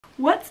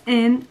What's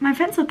in my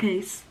pencil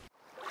case?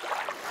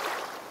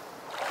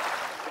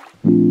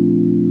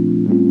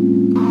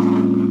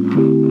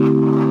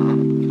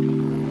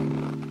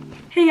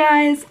 Hey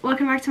guys,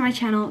 welcome back to my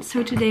channel.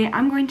 So today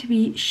I'm going to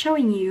be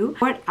showing you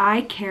what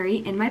I carry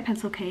in my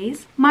pencil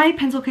case. My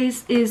pencil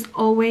case is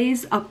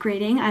always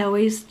upgrading. I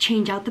always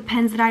change out the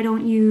pens that I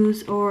don't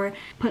use or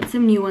put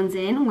some new ones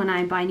in when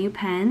I buy new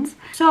pens.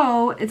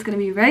 So it's gonna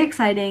be very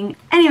exciting.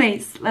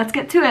 Anyways, let's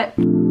get to it.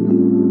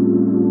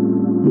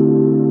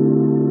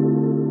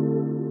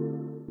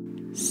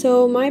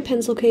 So my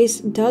pencil case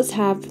does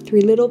have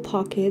 3 little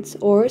pockets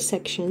or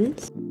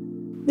sections.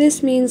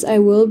 This means I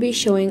will be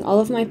showing all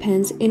of my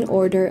pens in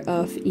order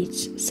of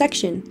each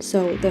section.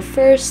 So the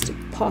first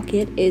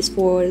pocket is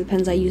for the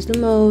pens I use the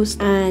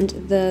most, and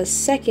the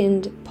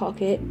second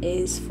pocket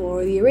is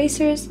for the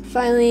erasers.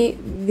 Finally,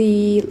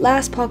 the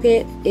last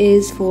pocket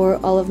is for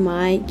all of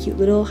my cute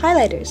little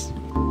highlighters.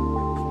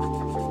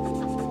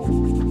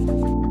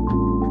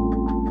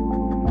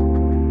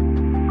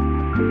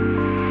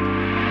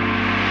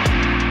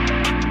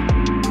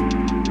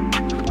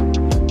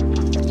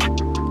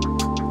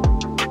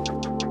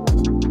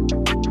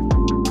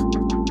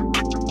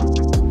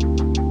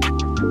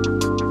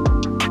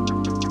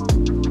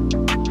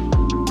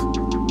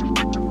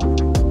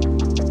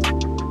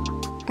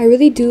 I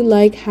really do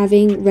like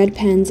having red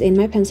pens in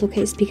my pencil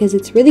case because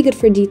it's really good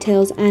for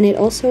details and it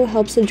also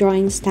helps the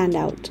drawings stand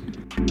out.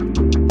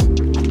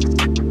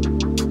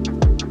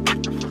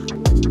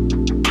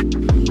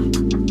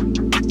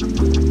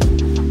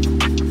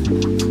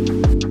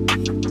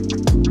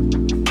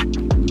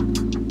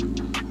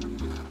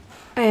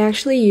 I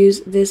actually use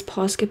this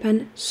Posca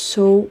pen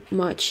so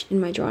much in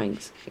my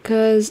drawings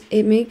because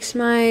it makes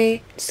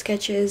my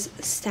sketches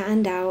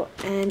stand out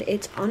and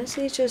it's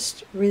honestly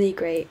just really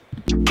great.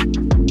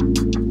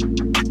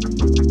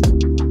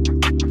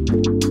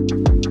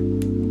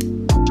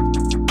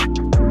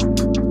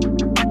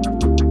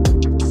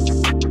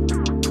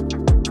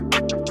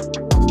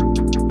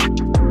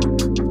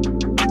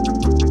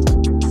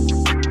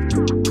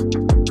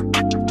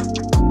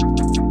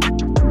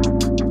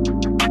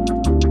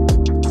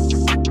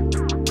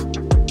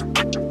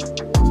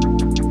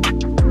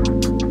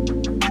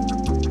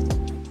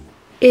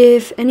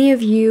 If any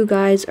of you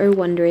guys are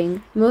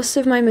wondering, most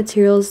of my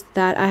materials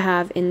that I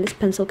have in this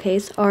pencil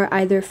case are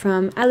either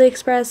from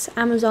AliExpress,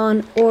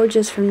 Amazon, or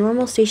just from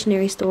normal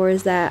stationery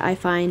stores that I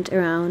find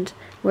around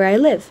where I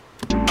live.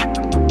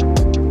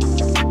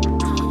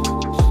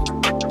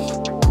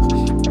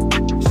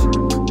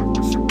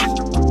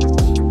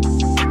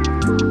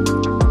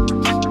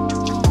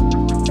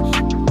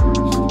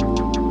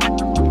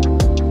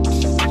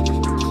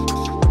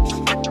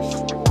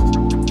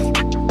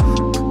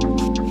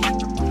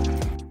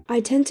 I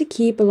tend to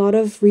keep a lot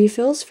of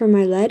refills for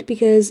my lead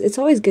because it's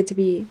always good to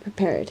be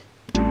prepared.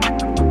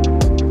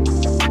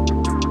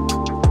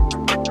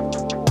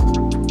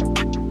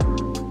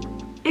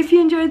 If you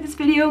enjoyed this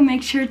video,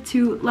 make sure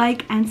to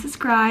like and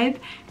subscribe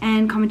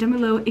and comment down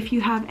below if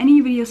you have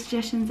any video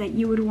suggestions that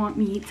you would want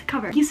me to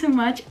cover. Thank you so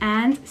much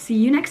and see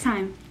you next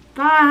time.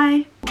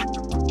 Bye!